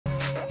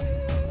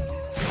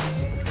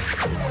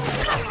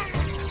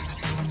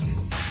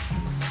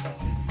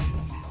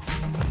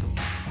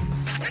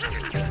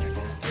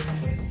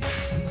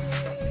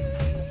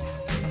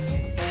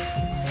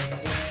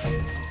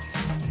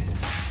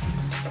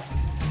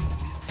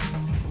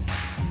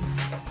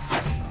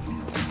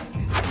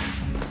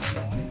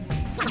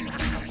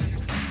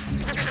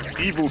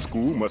Evil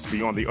School must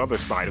be on the other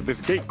side of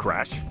this gate,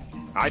 Crash.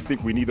 I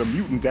think we need a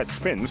mutant that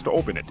spins to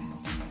open it.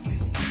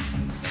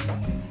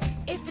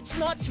 If it's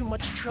not too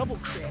much trouble,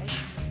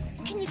 Crash,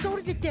 can you go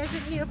to the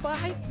desert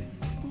nearby?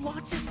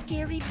 Lots of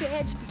scary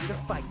bads for you to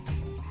fight.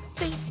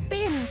 They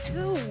spin,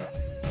 too.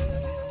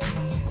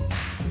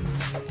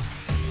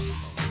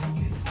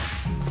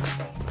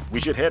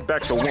 We should head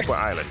back to Whooper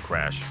Island,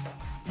 Crash.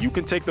 You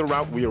can take the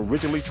route we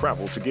originally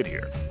traveled to get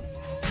here.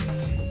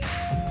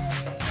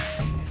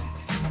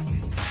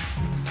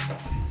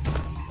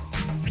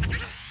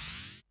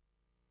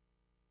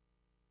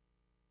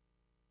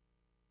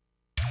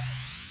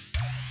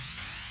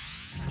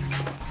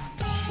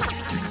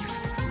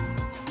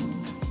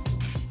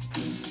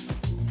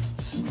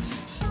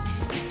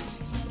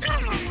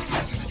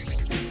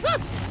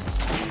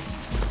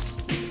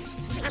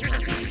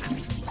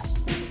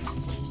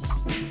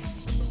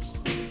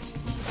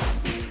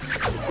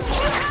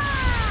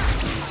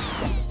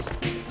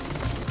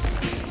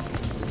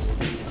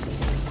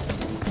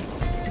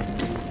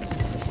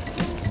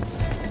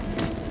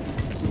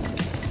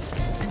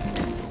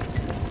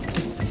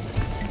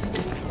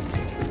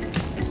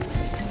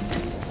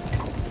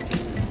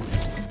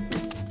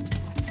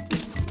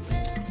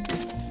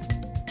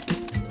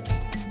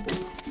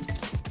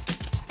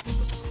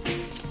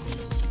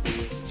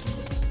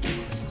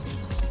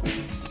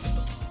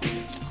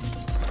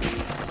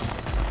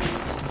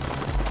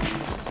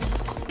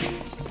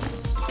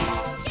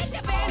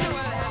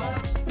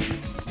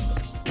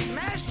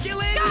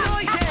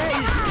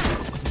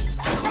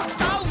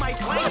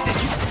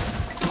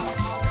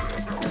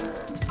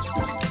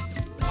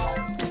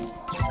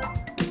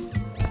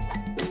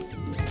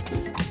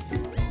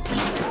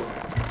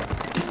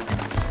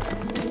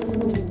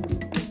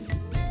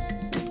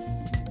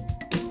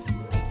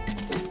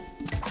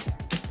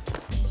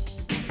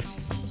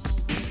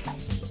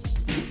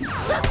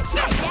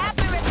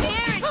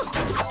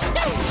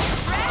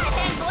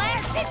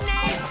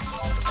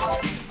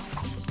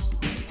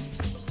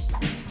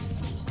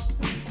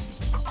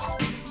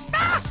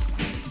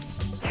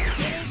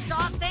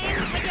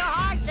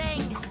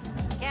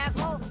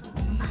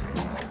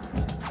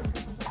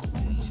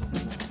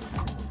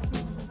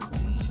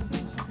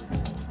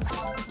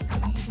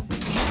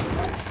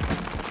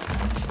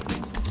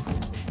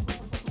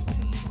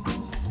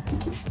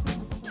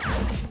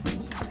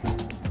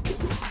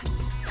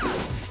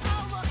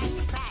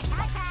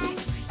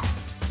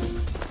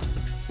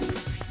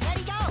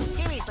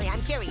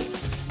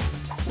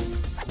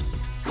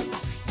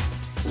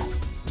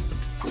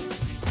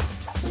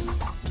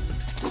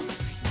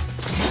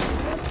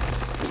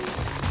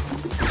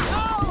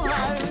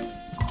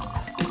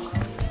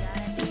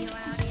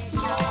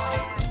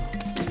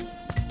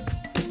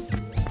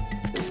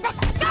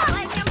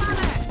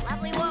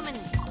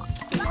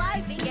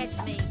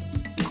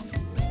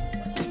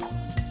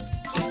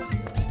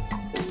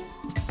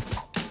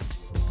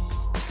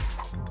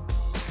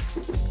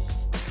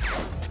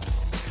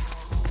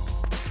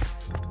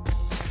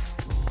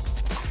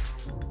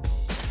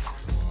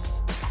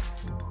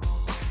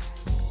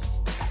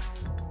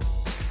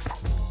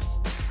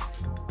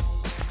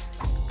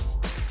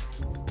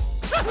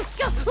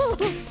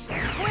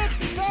 Quick,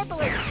 sample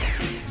it!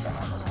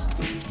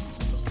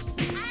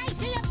 I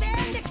see a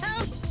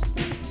bandicoot!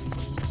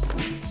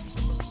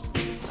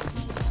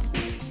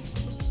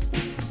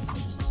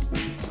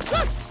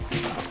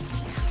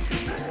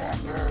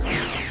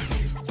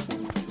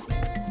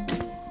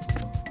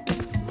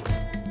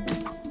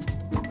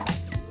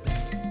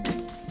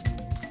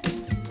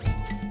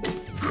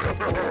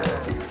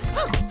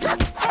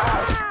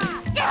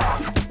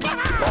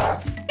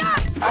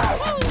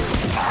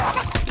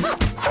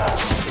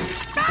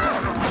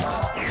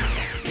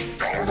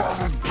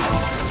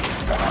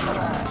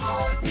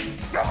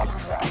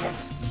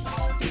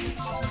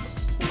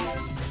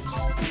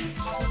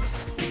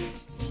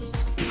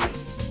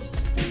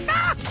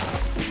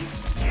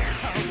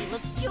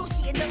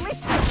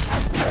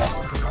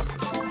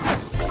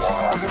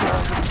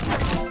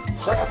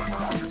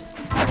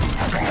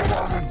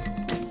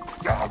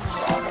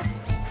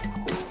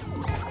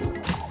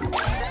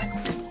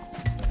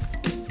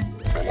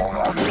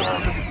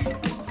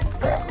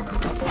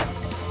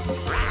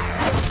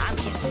 I'm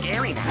being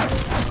scary now.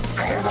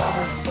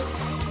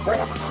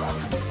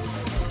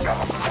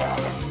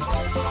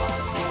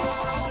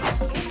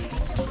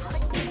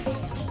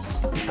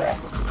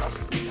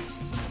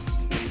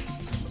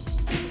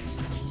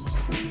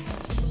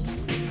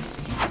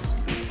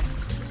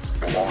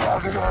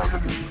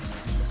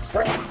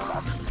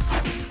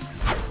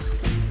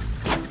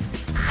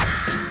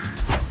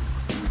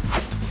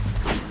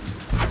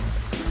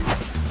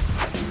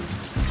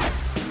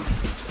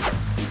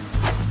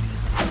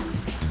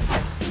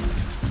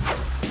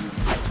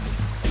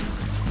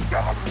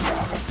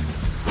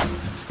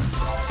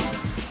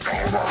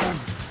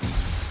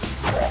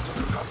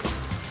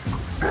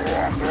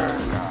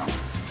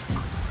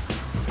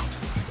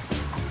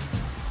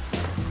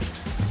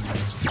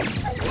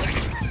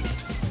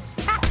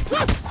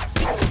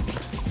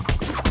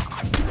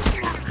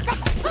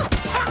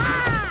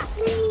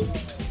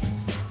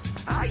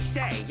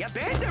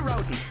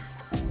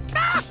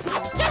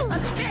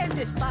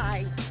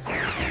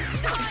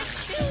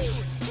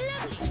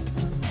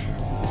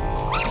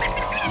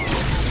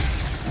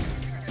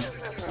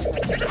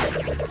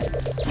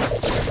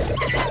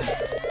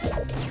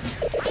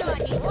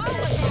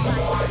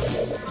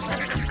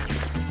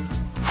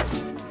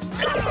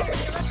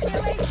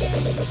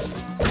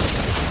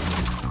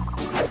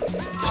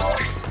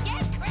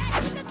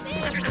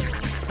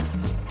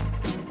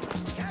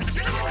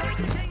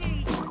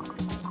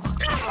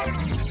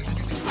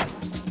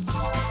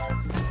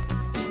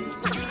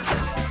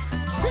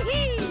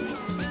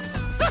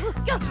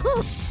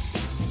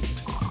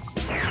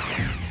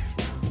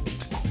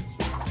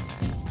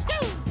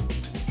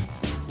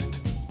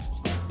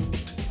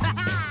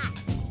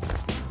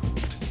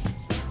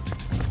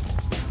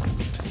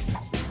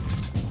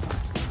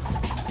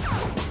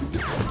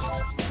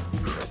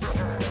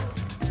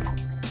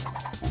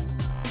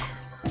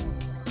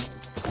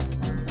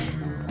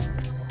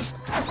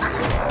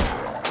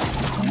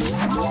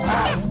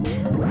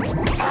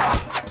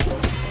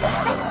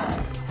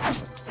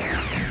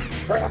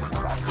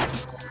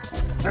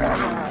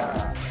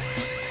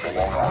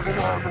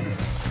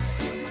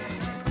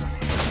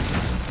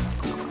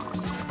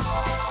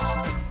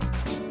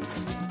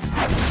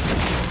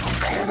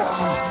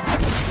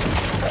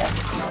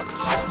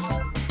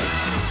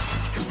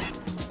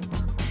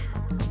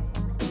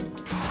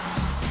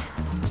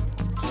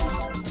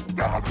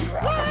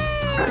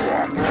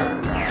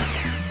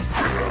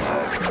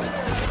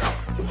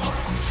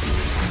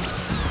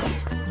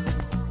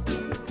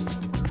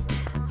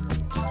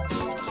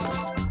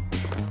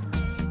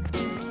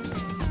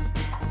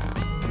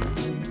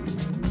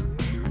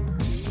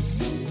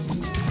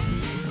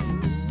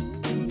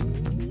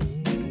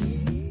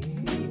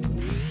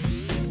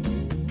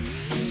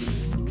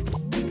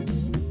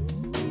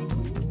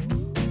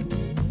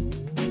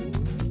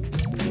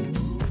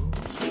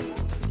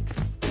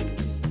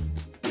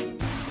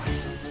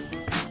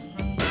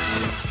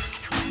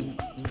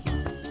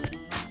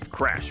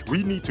 Crash,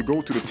 we need to go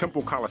to the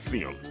Temple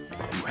Coliseum.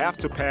 You have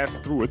to pass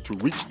through it to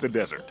reach the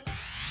desert.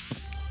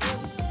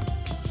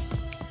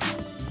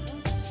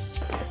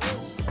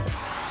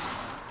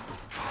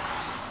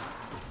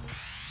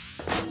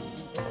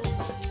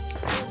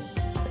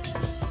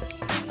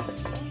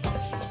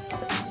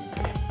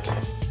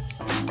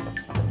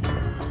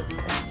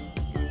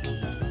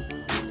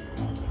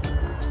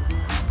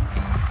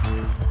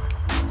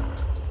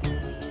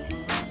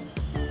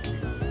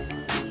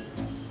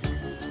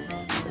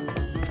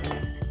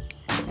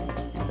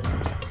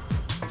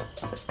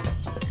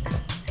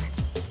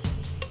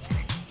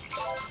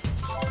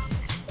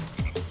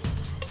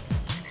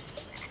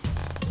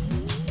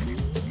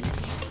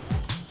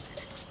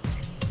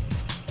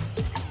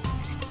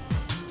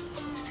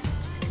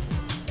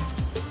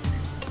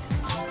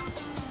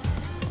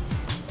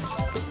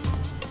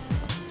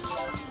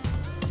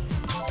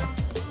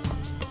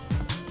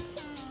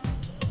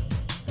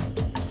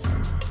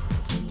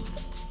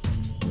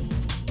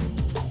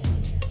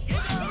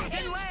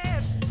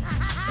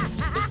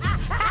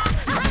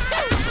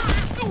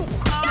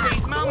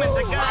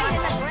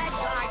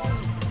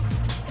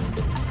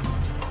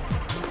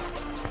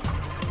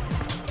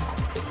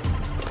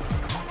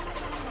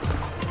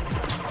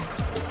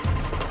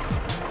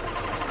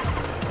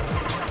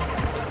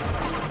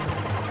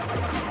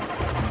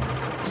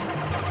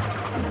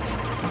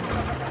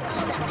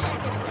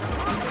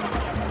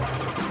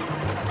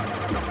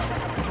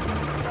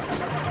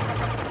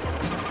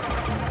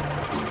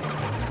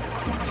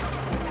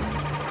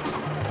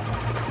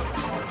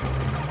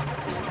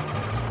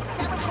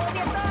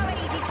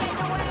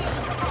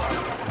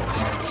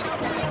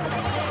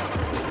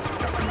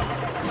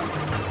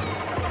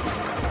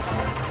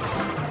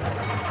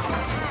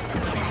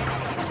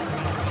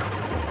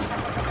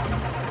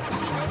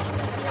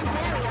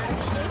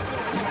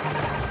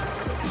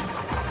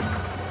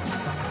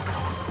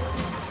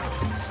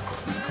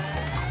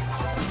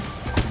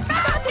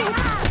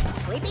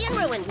 Sleepy and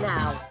ruined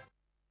now.